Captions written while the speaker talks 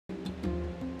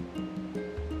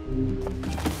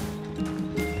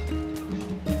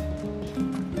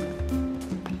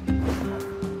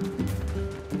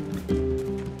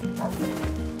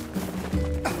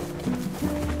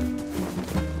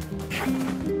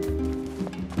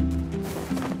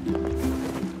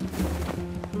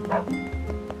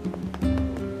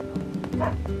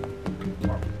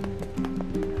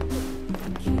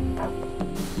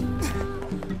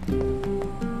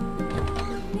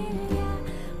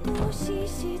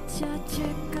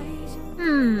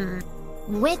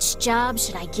Which job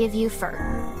should I give you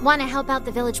first? Want to help out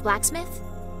the village blacksmith?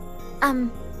 I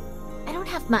don't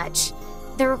have much.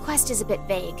 The request is a bit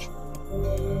vague.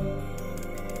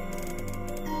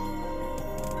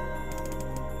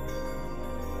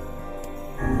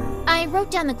 I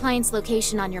wrote down the client's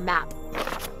location on your map.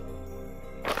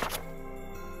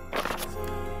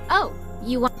 Oh,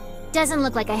 you want... Doesn't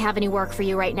look like I have any work for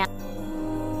you right now.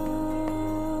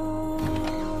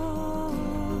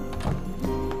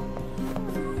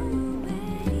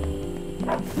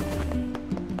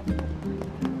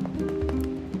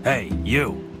 Hey,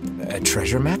 you. A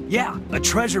treasure map? Yeah, a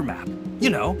treasure map. You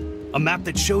know, a map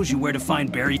that shows you where to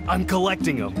find berries. I'm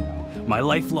collecting them. My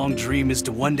lifelong dream is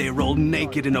to one day roll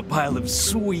naked in a pile of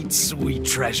sweet, sweet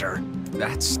treasure.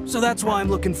 So that's why I'm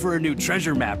looking for a new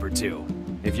treasure map or two.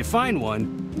 If you find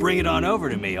one, bring it on over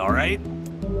to me, all right?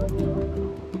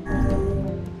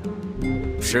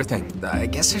 Sure thing. I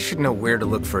guess I should know where to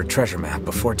look for a treasure map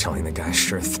before telling the guy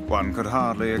sure thing. One could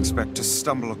hardly expect to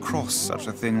stumble across such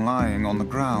a thing lying on the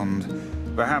ground.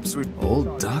 Perhaps we...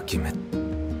 Old document.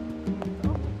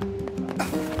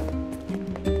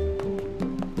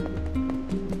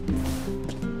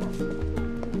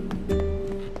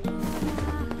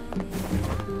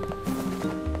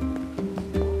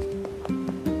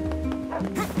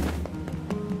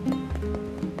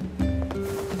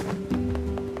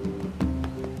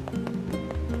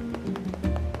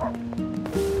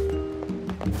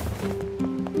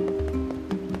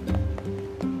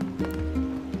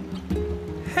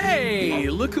 Hey,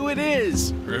 look who it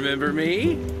is! Remember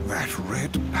me? That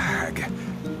red bag.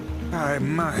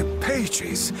 My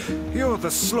pages. You're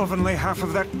the slovenly half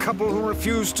of that couple who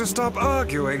refused to stop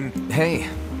arguing. Hey,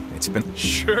 it's been...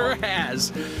 Sure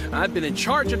has. I've been in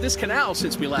charge of this canal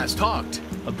since we last talked.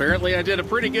 Apparently I did a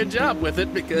pretty good job with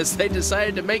it because they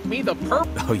decided to make me the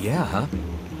Oh yeah, huh?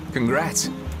 Congrats.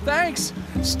 Thanks.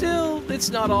 Still, it's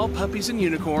not all puppies and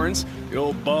unicorns. The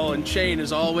old ball and chain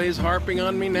is always harping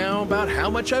on me now about how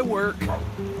much I work.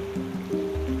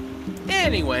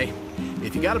 Anyway,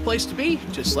 if you got a place to be,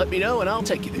 just let me know and I'll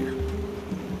take you there.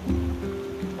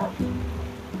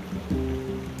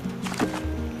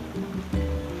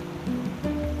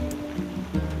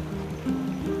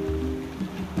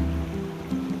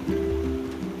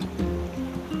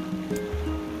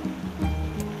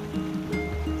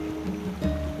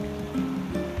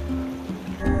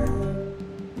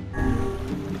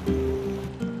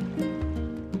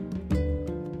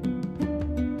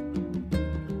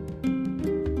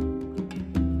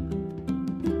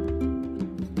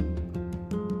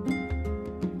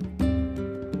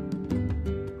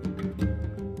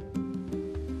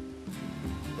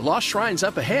 The Lost Shrine's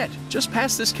up ahead, just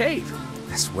past this cave.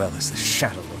 As well as the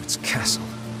Shadow Lord's castle.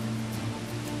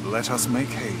 Let us make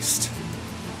haste.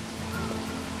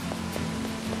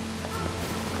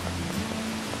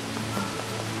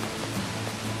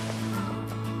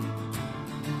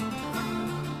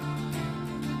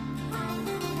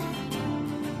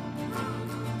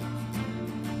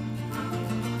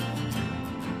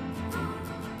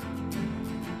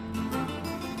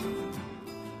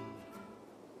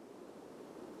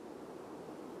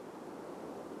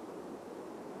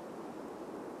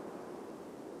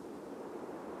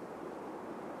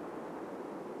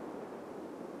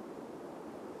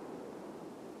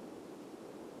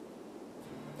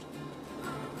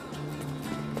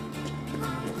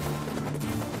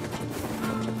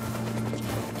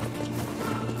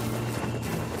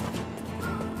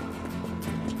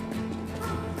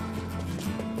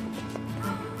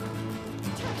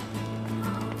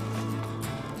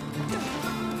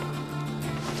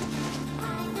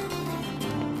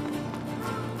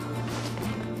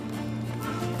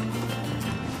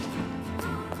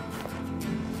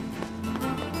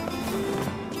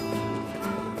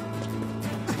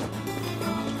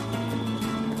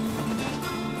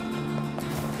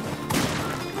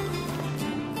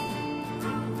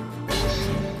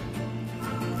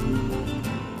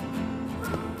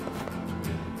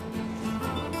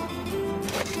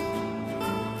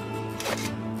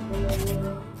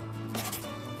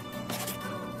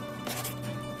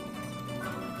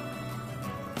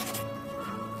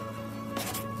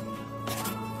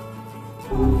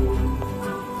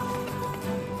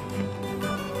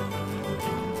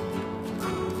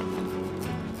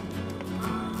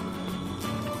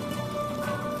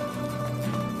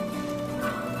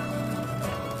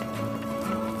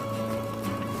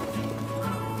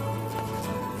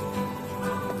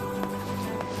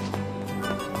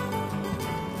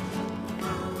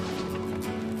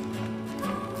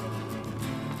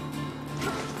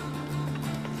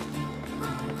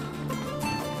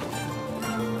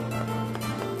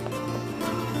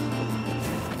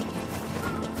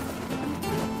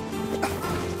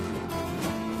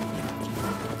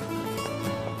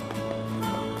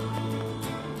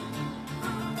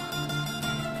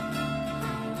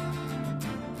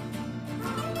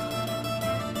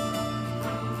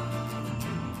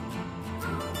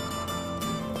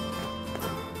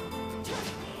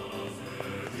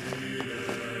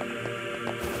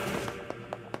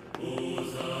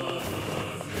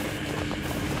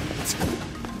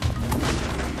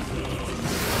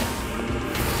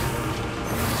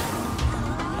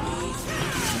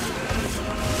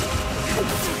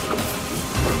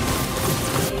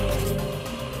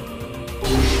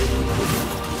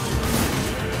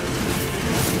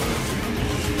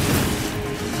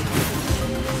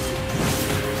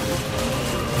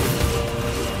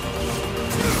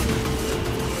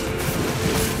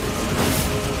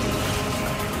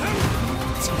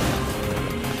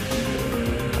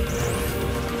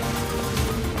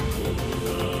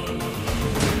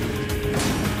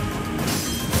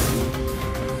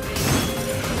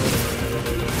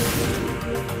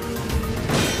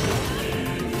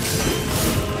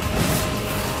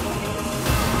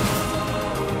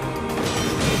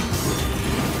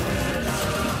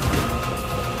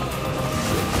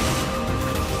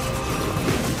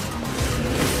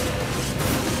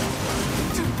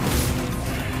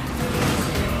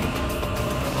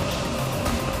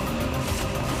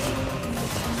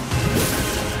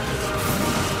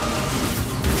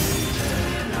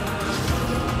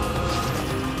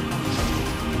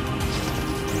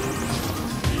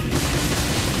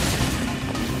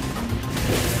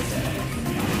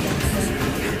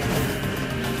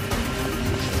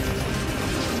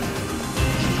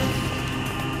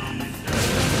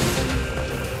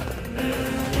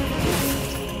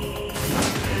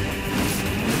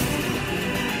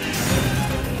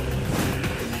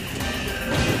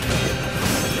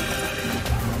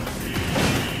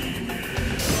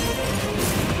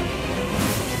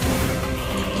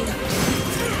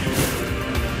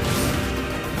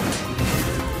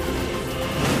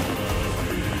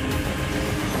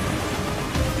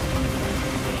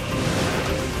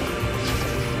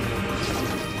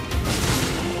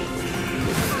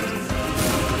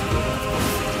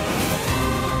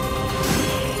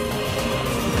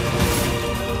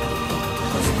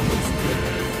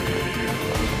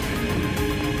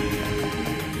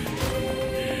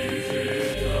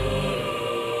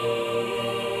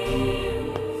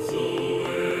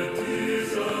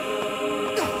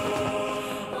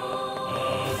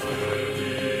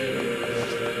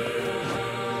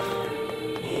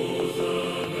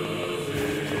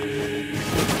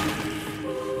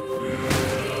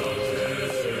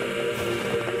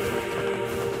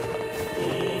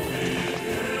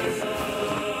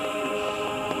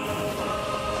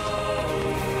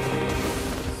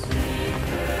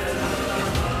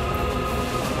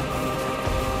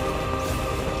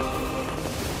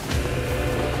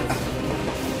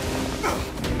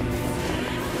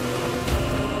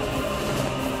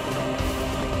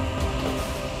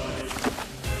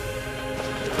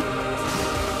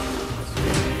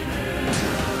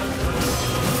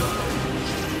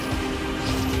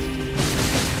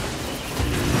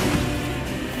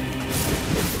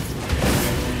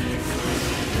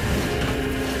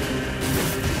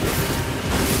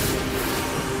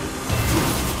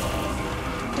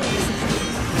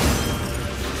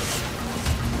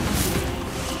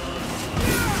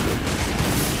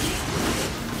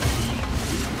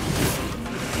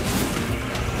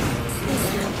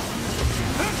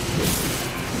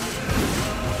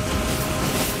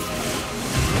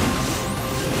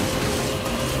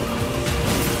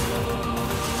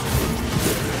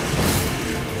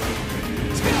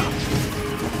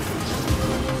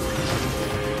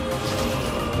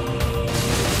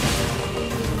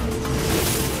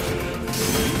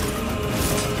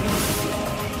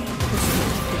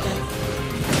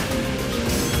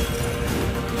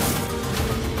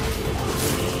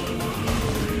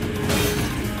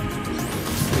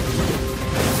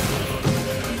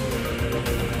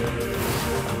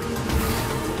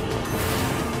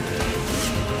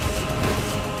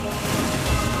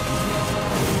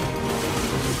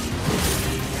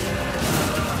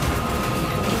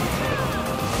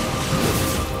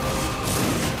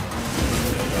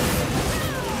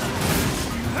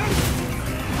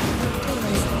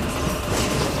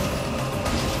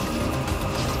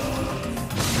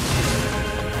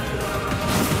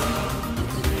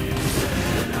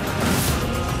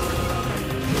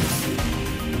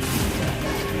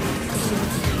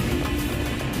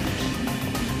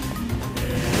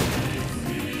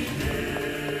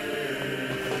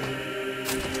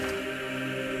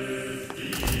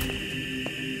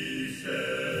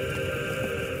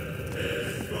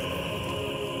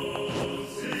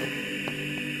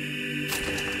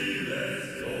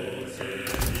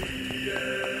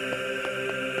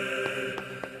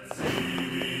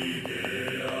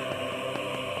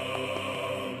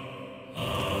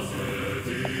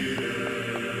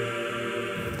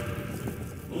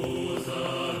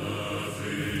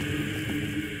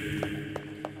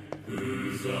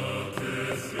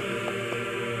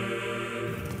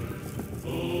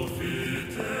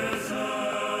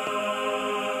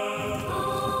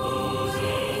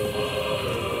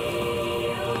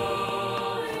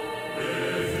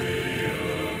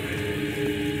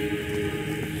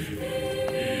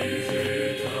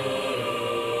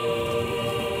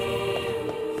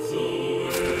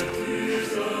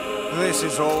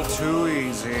 This is all too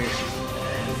easy.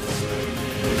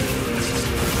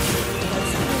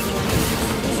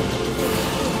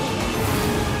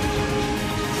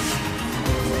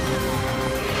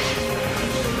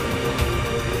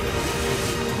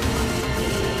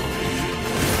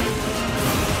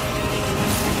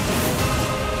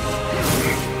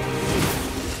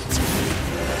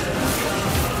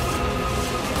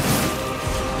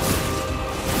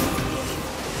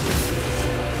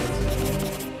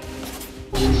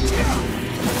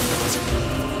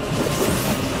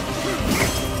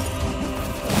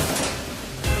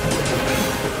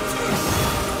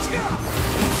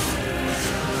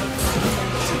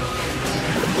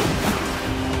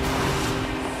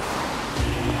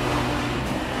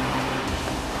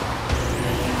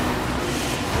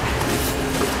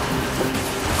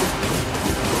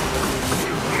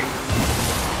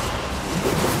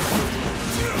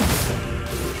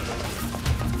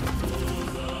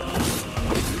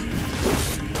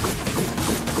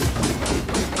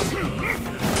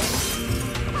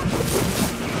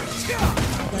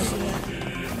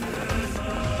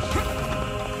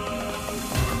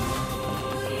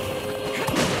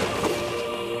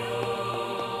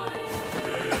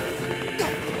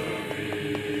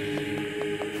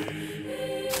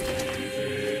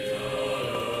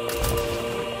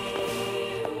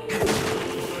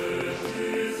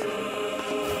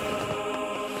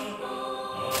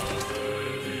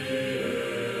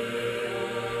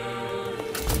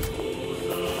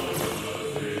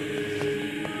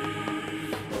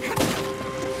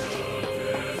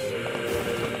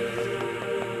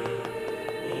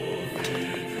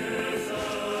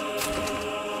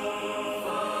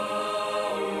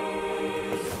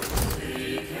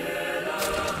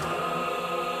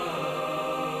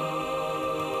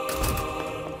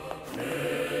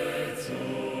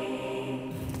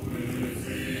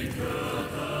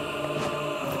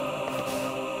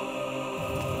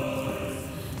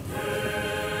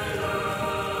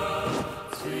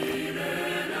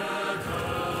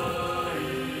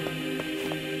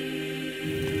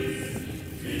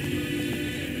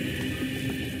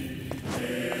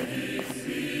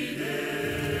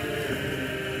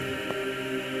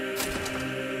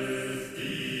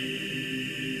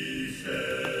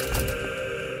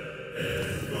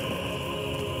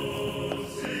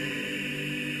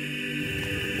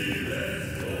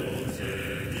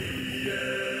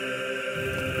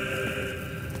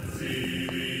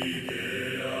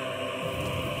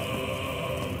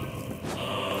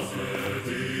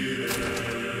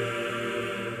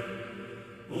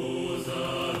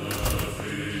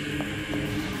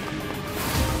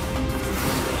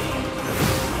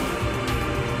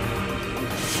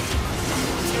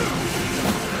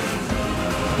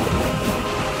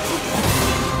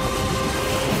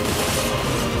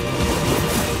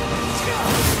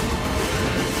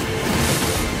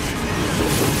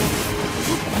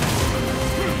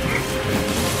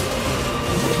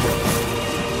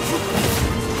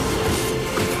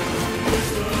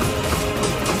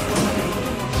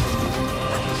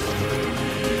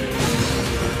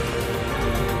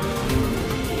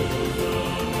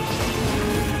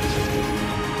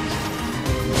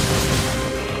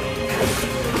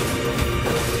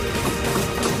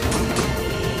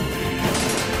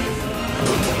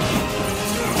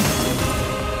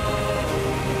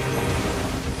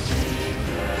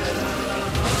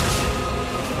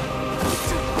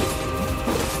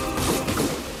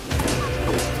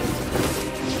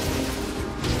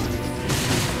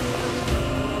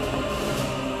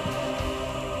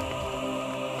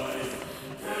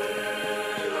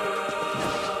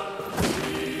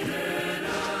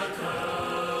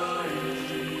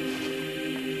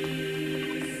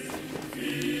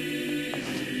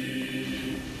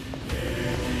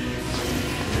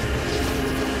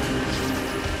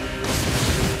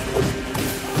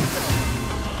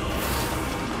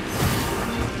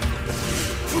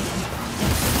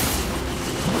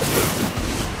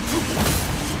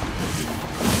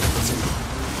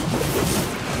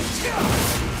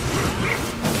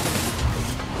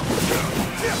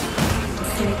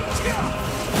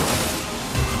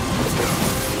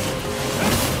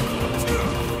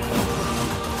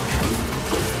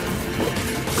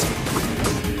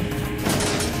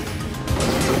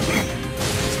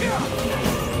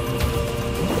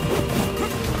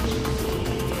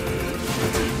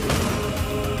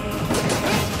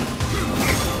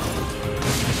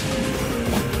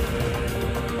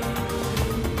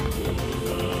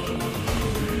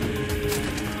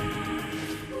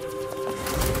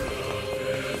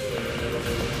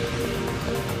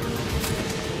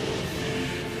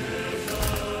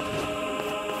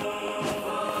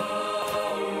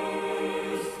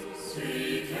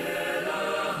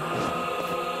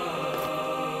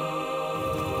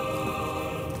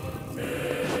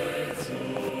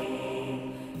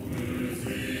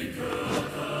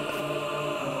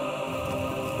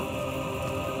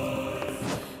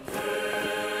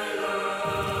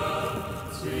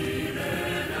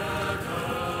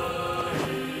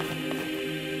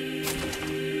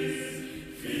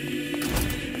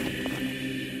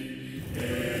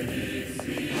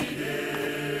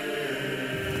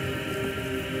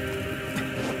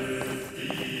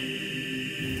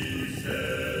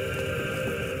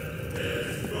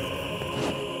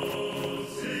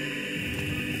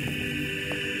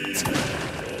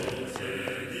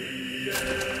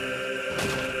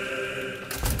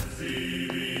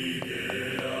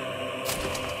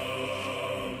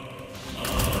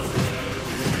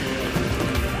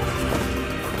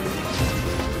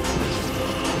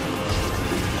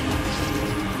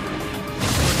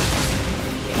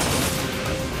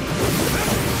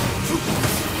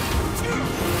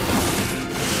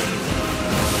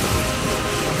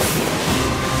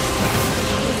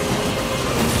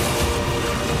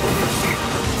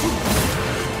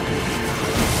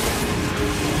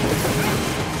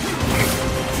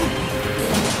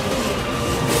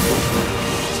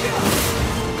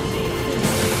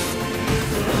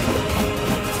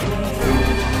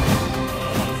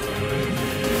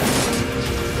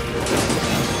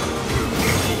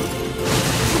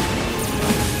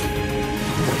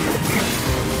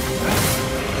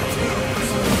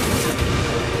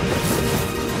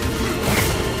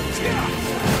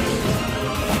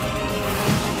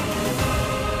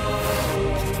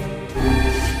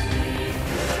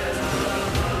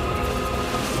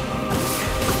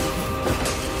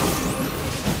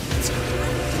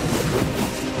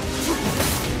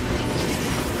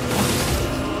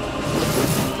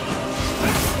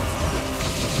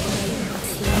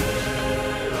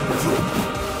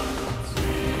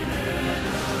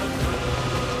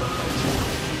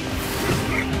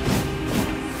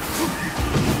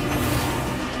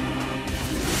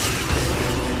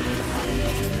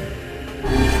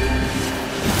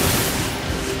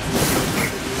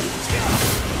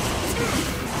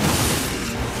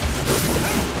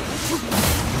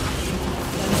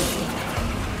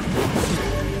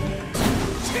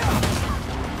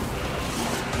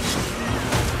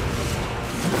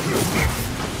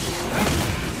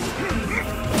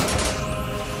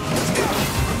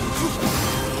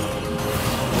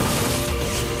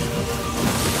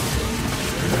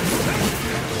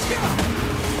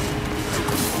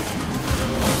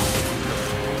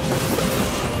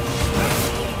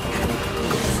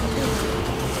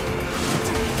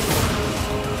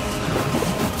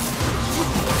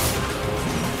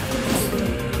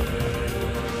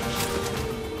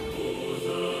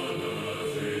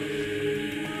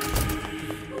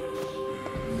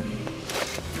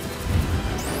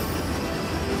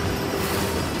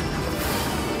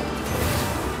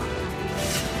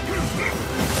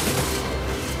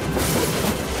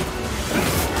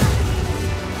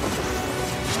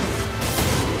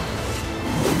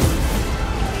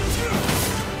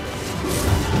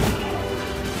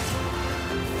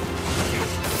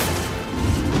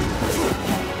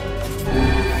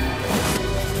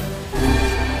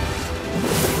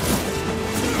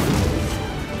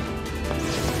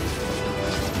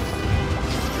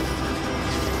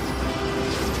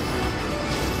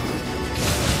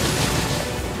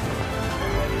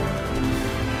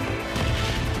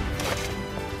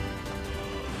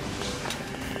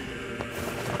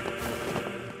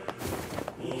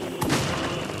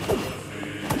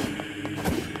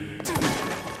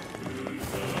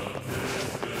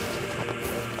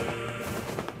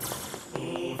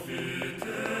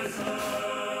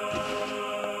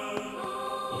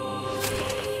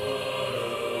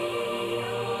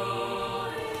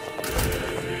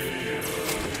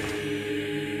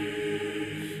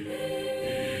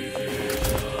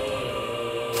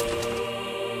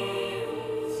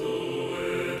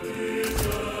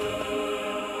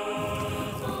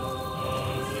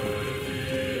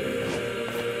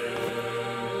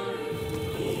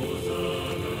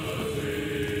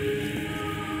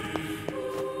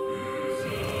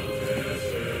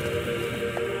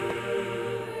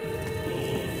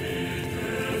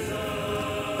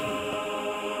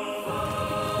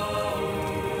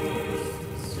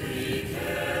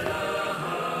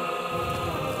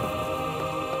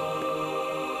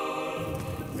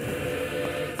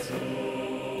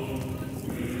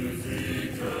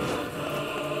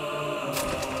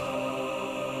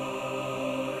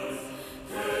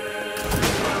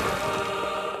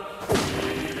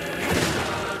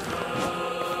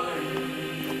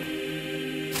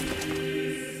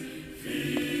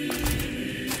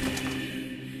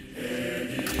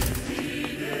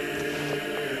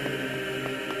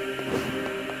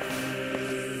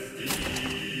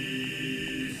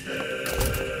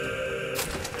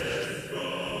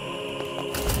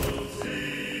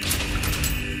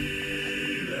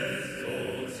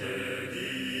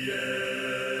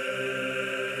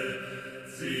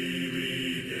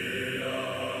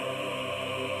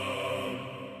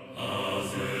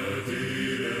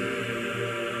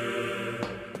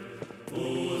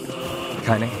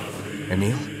 Kaine?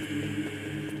 Emil?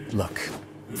 Look,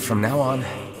 from now on,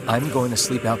 I'm going to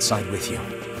sleep outside with you.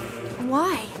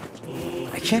 Why?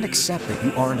 I can't accept that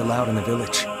you aren't allowed in the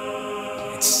village.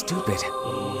 It's stupid.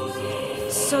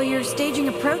 So you're staging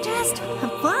a protest?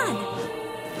 Have fun!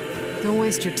 Don't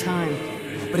waste your time.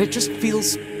 But it just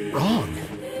feels wrong.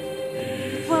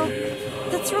 Well,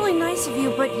 that's really nice of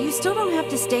you, but you still don't have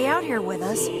to stay out here with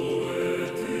us.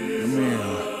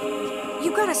 Emil.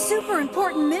 You got a super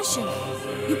important mission.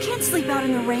 You can't sleep out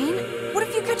in the rain. What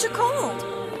if you catch a cold?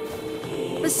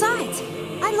 Besides,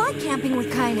 I like camping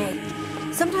with Kaine.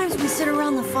 Sometimes we sit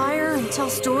around the fire and tell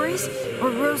stories, or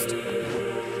roast...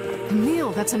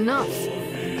 Emil, that's enough.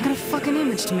 I got a fucking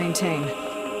image to maintain.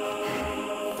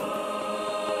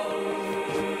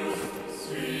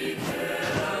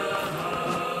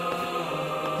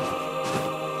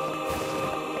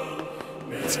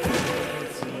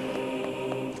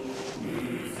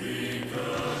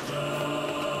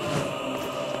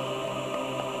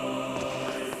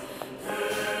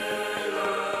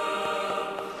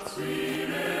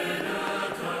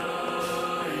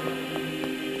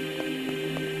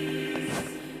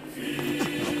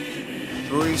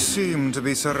 We seem to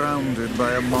be surrounded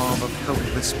by a mob of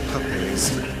helpless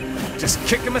puppies. Just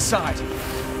kick him aside.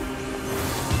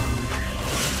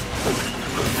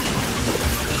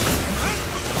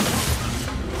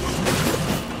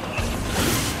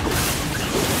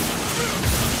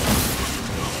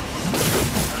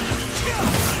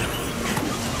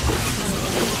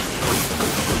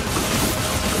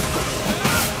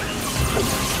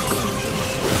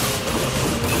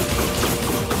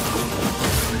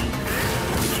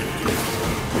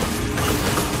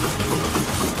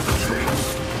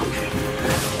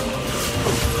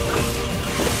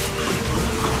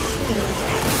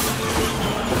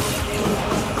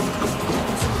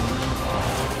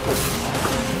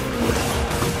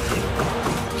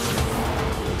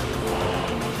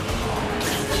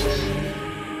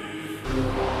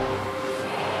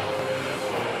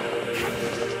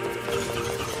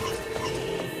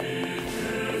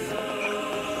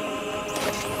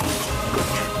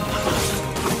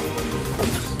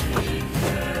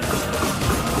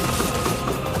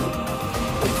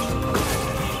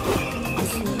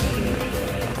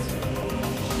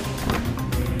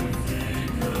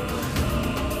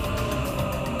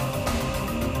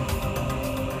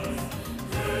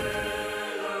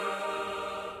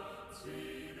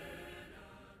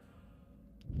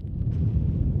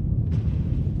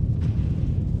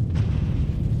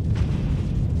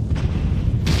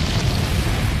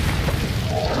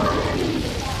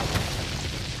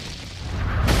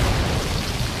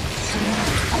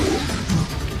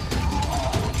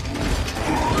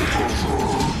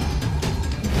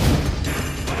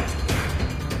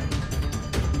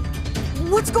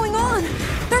 What's going on?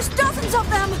 There's dozens of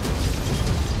them!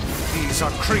 These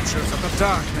are creatures of the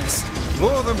darkness.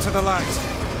 Lure them to the light.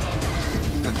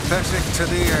 Pathetic to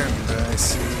the end, I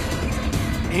see.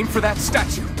 Aim for that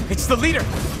statue. It's the leader.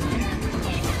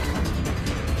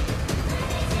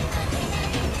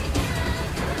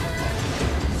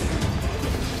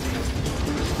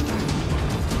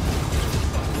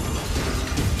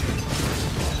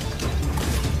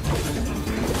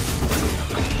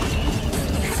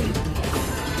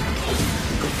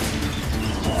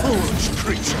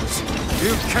 Creatures,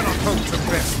 you cannot hope to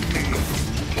best me.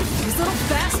 These little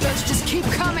bastards just keep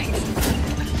coming!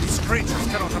 These creatures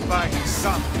cannot abide the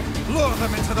sun. Lure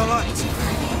them into the light.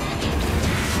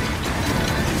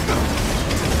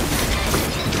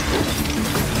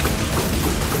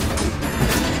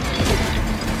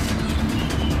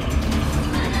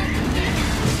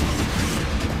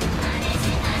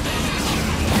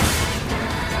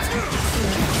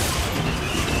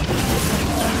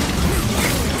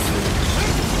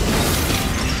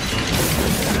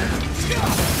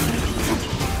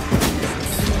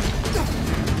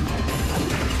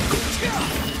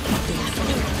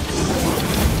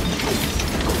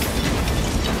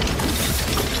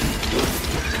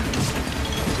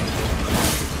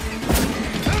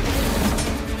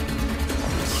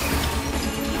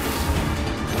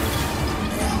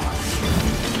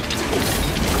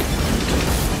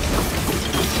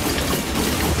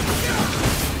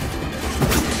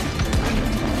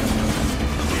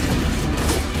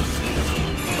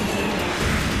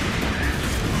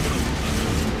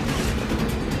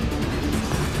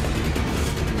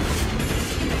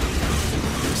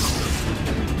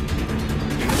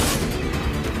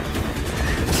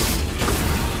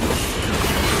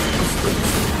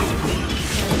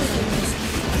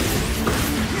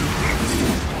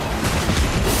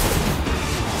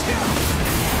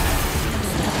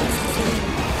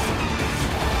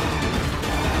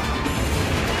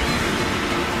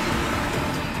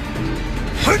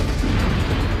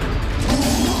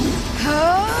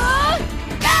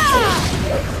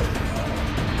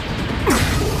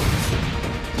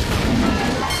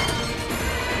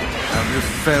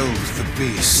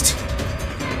 beast.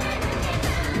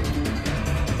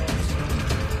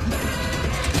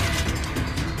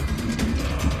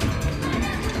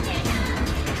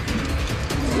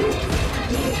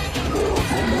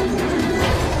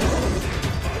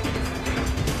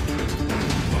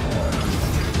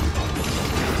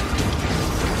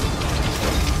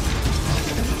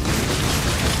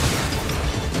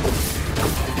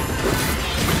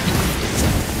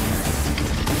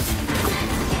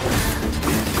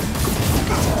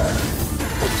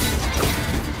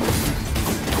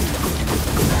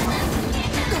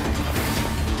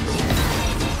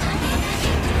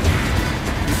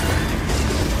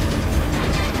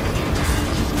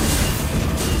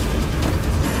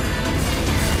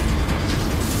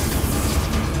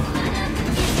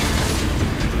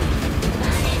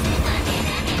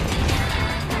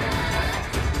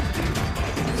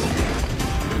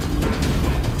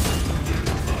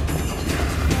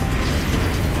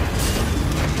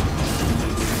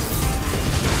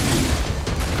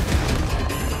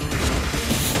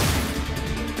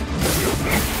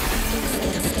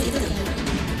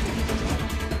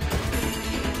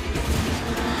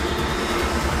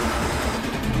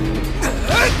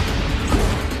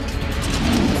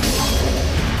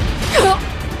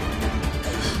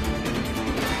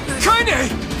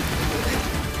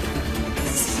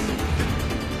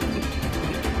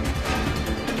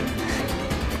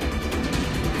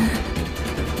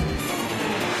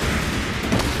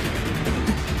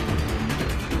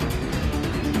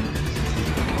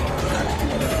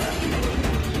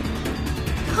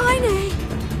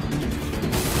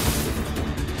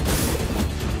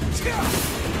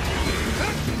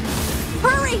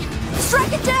 Hurry!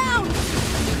 Strike it down!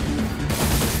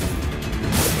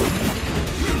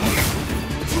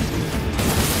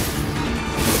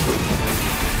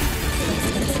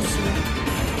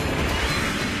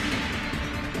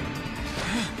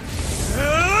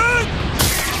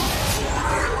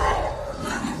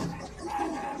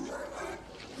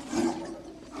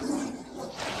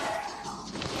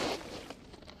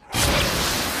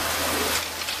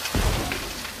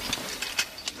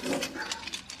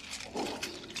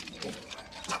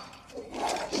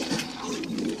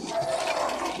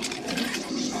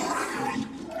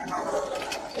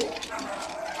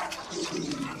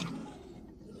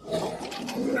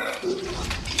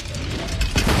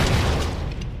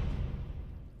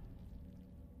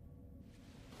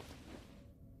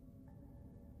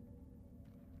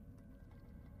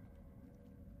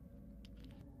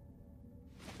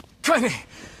 Kaine!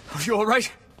 Are you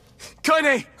alright?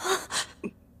 Kaine!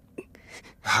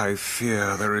 I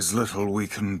fear there is little we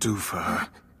can do for her.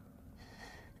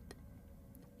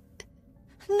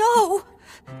 No!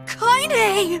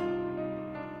 Kaine!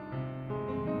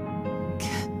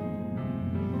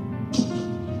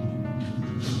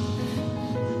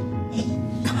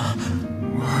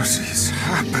 What is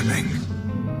happening?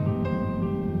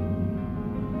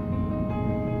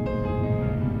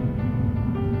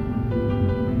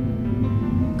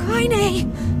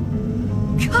 Kaine!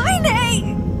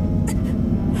 Kaine!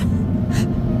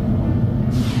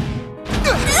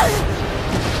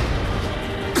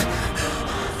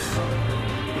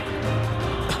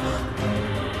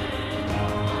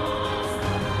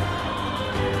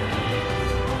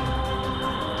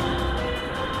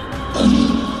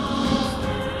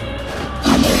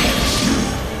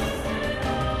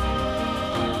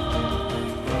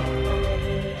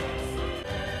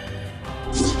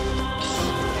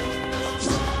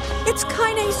 It's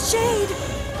Kaine's shade!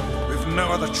 We've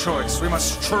no other choice. We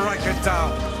must strike it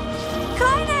down.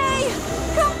 Kaine!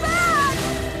 Come back!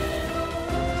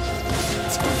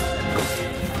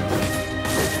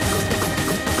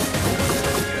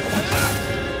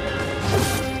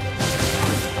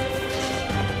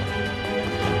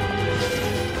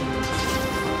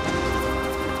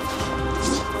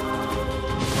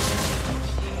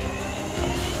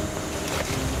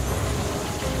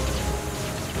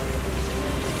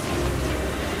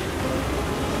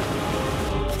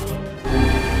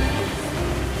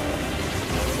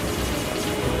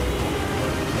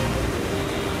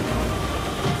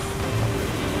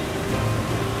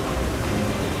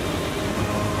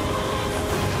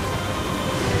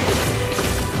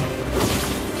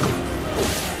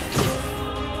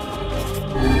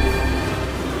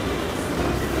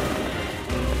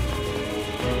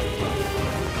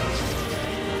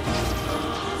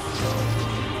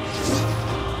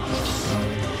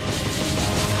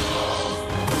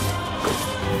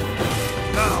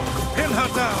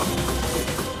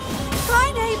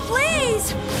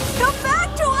 Come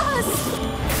back to us!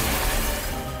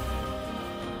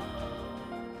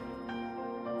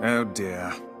 Oh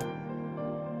dear.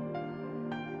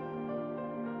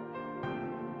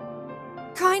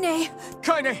 Kaine!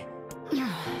 Kaine!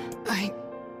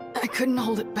 I couldn't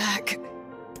hold it back.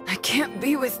 I can't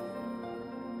be with...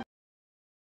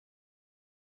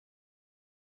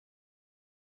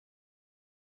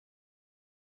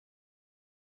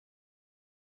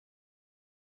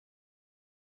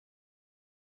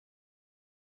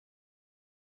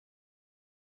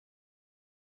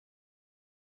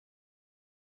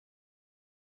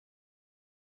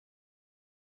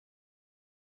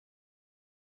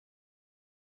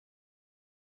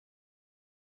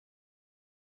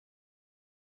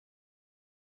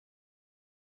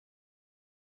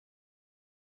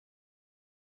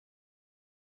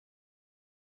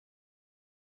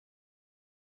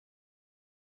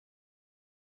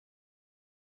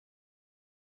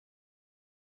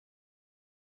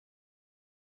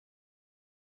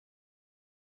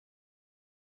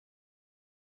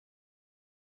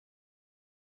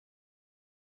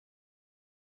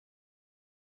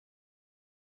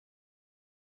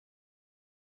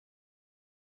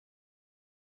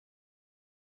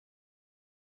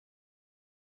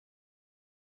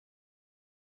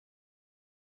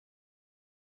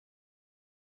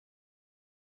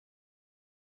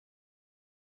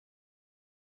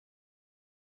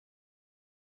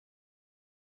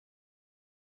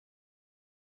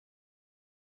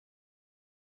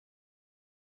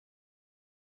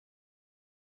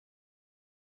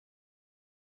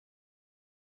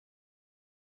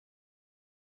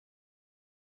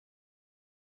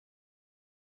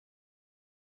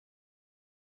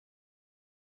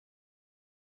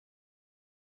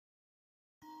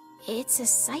 It's a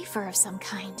cipher of some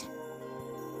kind.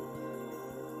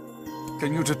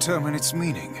 Can you determine its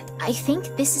meaning? I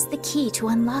think this is the key to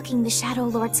unlocking the Shadow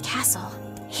Lord's castle.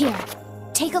 Here,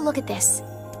 take a look at this.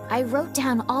 I wrote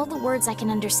down all the words I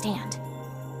can understand.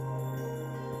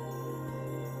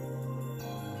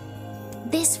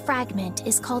 This fragment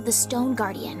is called the Stone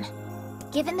Guardian.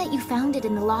 Given that you found it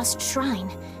in the Lost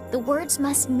Shrine, the words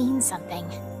must mean something.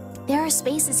 There are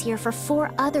spaces here for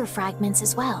 4 other fragments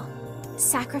as well.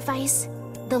 Sacrifice,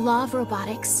 the Law of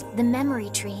Robotics, the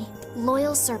Memory Tree,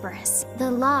 Loyal Cerberus.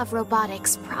 The Law of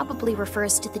Robotics probably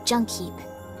refers to the Junk Heap.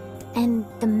 And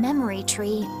the Memory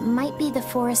Tree might be the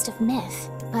Forest of Myth.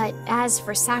 But as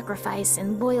for Sacrifice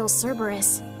and Loyal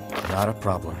Cerberus... Not a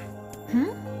problem. Hmm?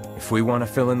 If we want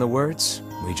to fill in the words,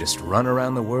 we just run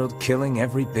around the world killing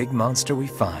every big monster we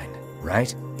find,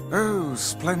 right? Oh,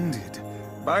 splendid.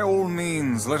 By all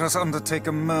means, let us undertake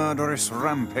a murderous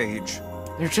rampage.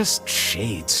 They're just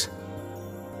shades.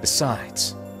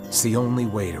 Besides, it's the only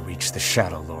way to reach the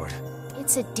Shadow Lord.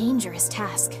 It's a dangerous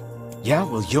task. Yeah,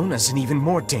 well, Yona's in even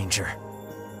more danger.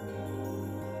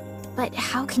 But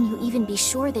how can you even be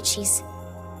sure that she's...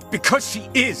 Because she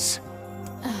is!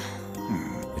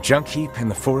 The Junk Heap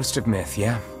and the Forest of Myth,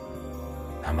 yeah?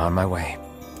 I'm on my way.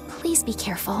 Please be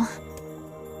careful.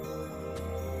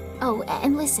 Oh,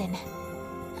 and listen.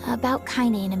 About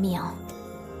Kaine and Emil.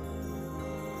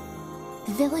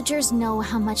 The villagers know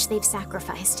how much they've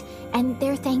sacrificed, and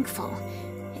they're thankful.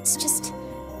 It's just...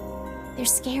 they're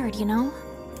scared, you know?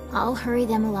 I'll hurry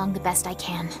them along the best I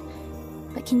can.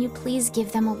 But can you please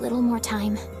give them a little more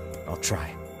time? I'll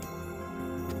try.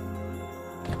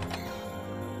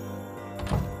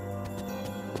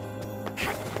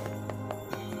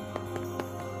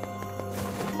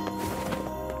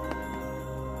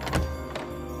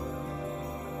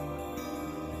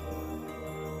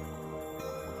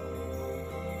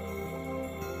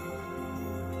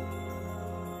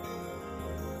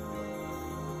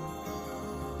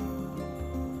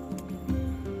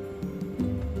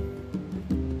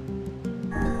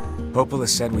 Popola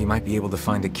said we might be able to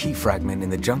find a key fragment in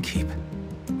the Junk Heap.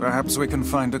 Perhaps we can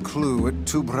find a clue at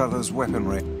Two Brothers'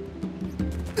 weaponry.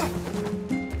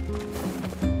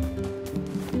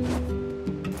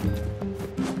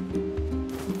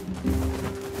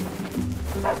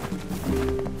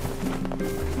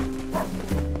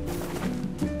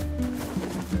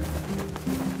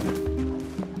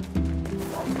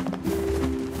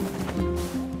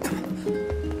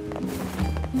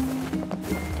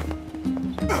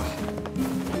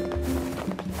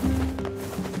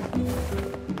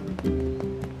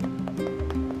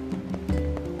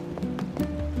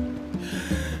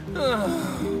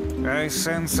 I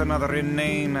sense another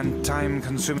inane and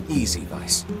time-consuming... Easy,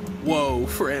 Vice. Whoa,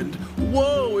 friend.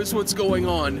 Whoa is what's going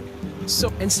on.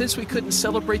 And since we couldn't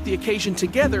celebrate the occasion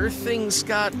together, things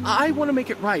got... I want to make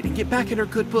it right and get back in our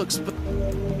good books, but...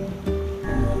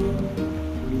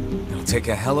 It'll take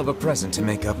a hell of a present to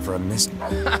make up for a missed...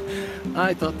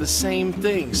 I thought the same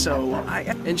thing, so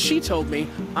And she told me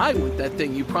I want that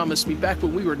thing you promised me back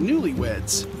when we were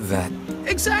newlyweds. That...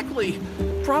 Exactly!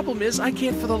 Problem is, I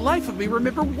can't for the life of me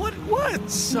remember what it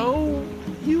was. So,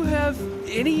 you have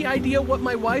any idea what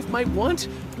my wife might want?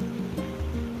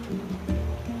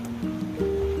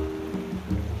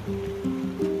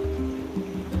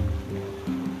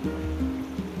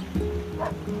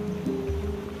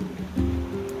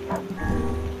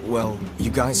 Well,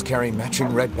 you guys carry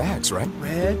matching red bags, right?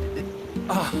 Red?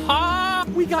 Aha!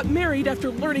 We got married after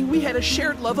learning we had a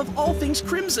shared love of all things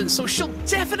crimson, so she'll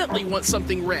definitely want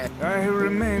something red. I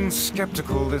remain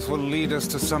skeptical this will lead us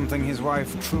to something his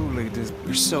wife truly desires.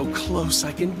 You're so close,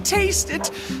 I can taste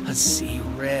it. Let's see,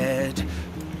 red.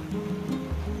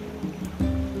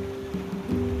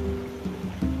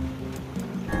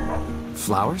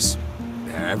 Flowers?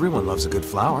 Everyone loves a good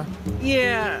flower.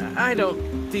 Yeah, I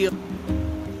don't feel...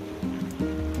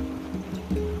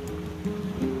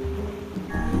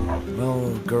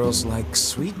 Well, girls like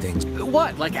sweet things.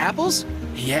 What, like apples?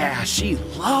 Yeah, she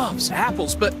loves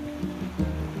apples, but...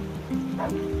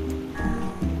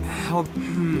 How...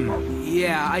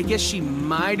 Yeah, I guess she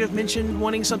might have mentioned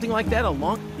wanting something like that a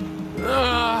long...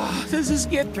 this is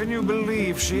get... Can you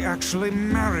believe she actually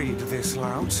married this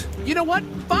lout? You know what?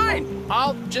 Fine.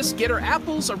 I'll just get her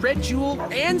apples, a red jewel,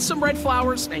 and some red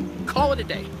flowers, and call it a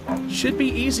day. Should be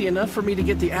easy enough for me to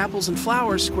get the apples and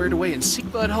flowers squared away and see,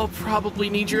 but I'll probably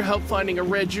need your help finding a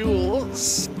red jewel.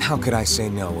 How could I say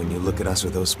no when you look at us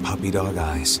with those puppy dog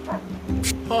eyes?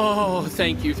 Oh,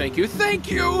 thank you, thank you,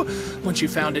 thank you! Once you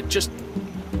found it, just...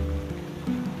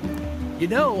 You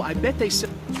know, I bet they said...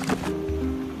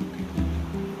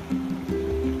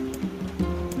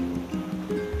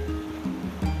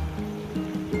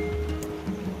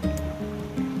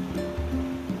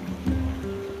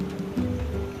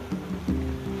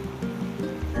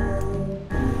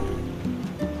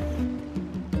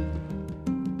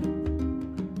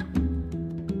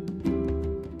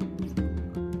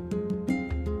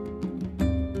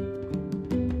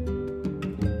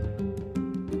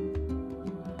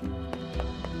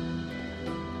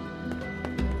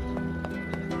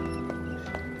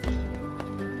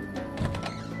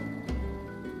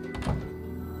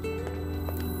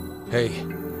 Hey,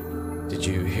 did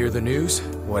you hear the news?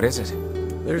 What is it?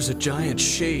 There's a giant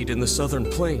shade in the southern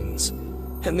plains,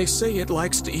 and they say it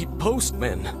likes to eat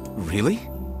postmen. Really?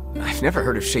 I've never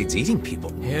heard of shades eating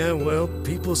people. Yeah, well,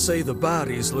 people say the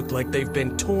bodies look like they've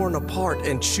been torn apart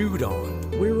and chewed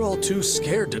on. We're all too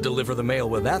scared to deliver the mail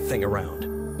with that thing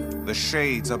around. The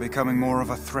shades are becoming more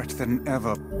of a threat than ever.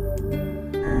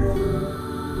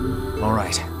 All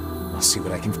right, I'll see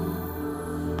what I can...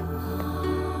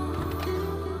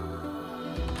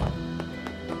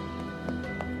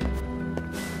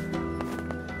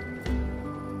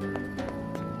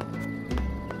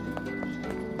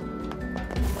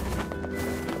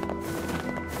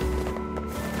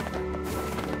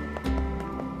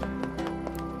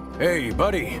 Hey,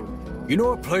 buddy. You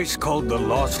know a place called the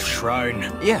Lost Shrine?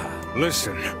 Yeah.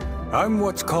 Listen, I'm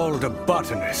what's called a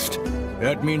botanist.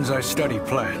 That means I study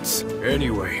plants.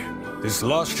 Anyway, this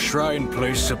Lost Shrine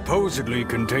place supposedly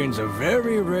contains a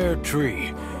very rare tree,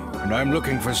 and I'm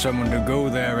looking for someone to go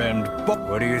there and...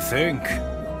 What do you think?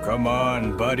 Come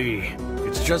on, buddy.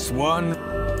 It's just one...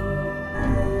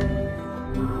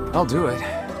 I'll do it.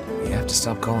 You have to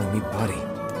stop calling me buddy.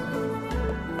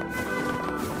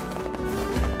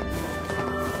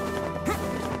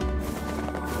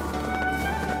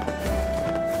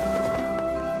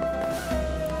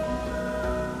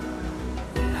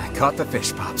 Caught the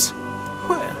fish, Pops.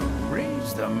 Well,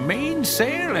 raise the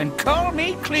mainsail and call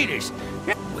me Cletus.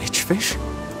 Which fish?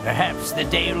 Perhaps the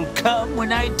day'll come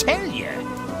when I tell you.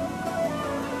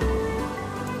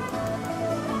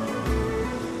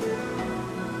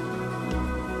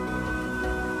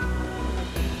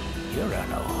 You're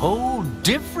on a whole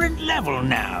different level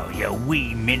now, you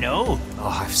wee minnow.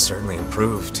 Oh, I've certainly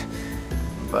improved.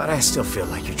 But I still feel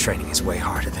like your training is way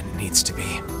harder than it needs to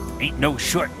be. Ain't no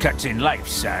shortcuts in life,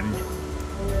 son.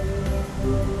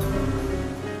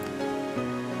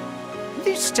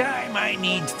 This time I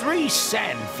need 3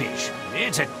 sandfish.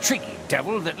 It's a tricky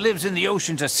devil that lives in the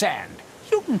oceans of sand.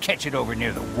 You can catch it over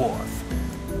near the wharf.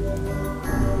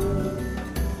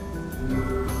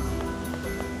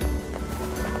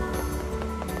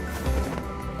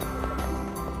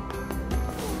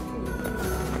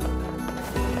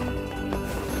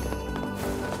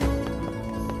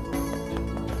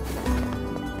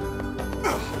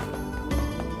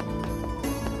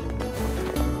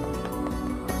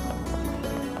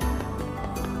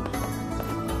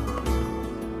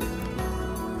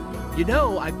 You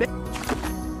know, I bet...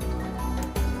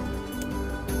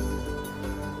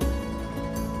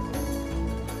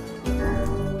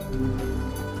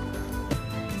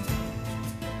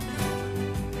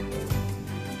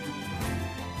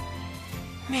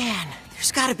 Man,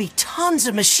 there's gotta be tons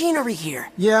of machinery here.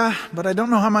 Yeah, but I don't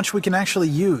know how much we can actually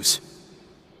use.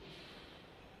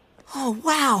 Oh,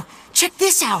 wow. Check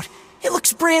this out. It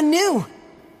looks brand new.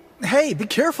 Hey, be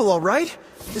careful, all right?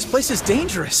 This place is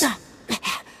dangerous.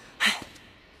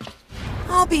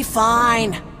 I'll be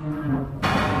fine.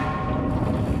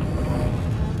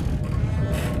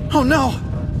 Oh, no!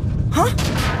 Huh?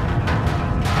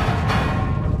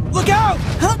 Look out!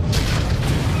 Huh?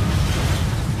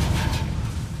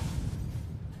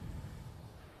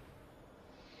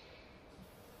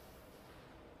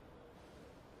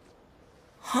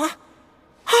 Huh?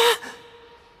 Huh?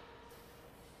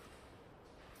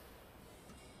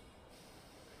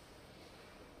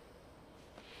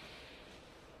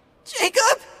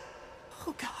 Jacob?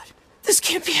 Oh God, this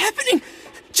can't be happening!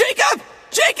 Jacob!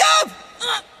 Jacob!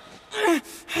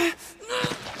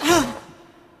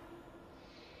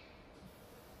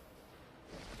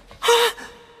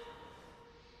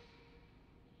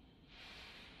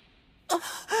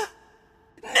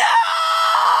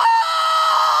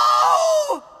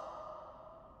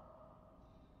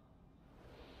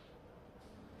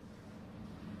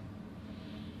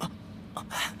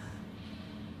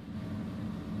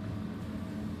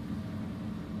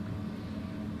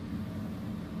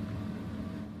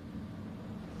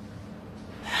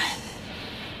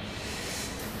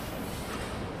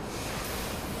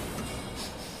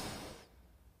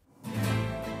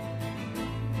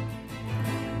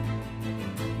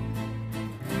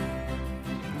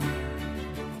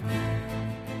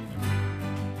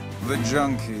 The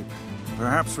junk heap.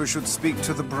 Perhaps we should speak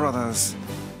to the brothers.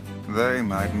 They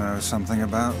might know something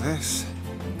about this.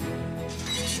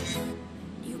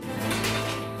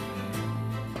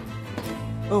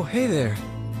 Oh, hey there.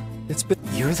 It's been...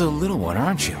 You're the little one,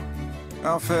 aren't you?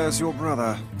 How fares your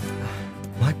brother?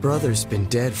 My brother's been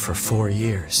dead for 4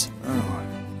 years. Oh,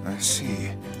 I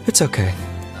see. It's okay.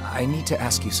 I need to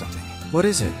ask you something. What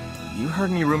is it? You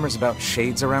heard any rumors about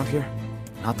shades around here?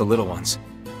 Not the little ones.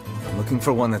 I'm looking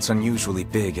for one that's unusually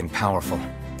big and powerful.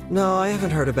 No, I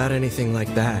haven't heard about anything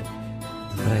like that.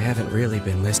 But I haven't really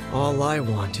been listening. All I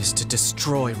want is to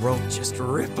destroy Rope. Just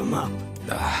rip them up.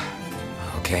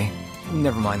 Okay.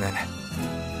 Never mind then.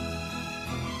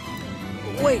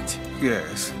 Wait!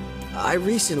 Yes? I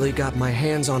recently got my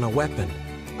hands on a weapon.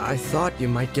 I thought you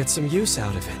might get some use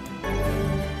out of it.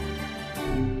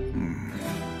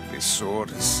 This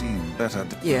sword has seen better.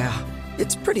 Yeah,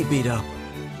 it's pretty beat up.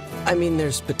 I mean,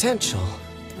 there's potential.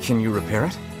 Can you repair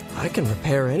it? I can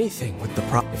repair anything with the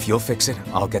If you'll fix it,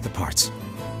 I'll get the parts.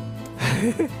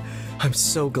 I'm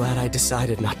so glad I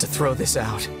decided not to throw this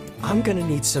out. I'm gonna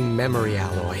need some memory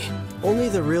alloy. Only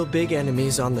the real big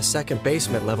enemies on the second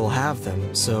basement level have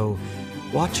them, so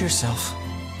watch yourself.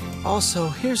 Also,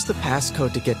 here's the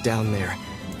passcode to get down there.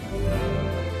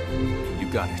 You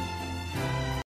got it.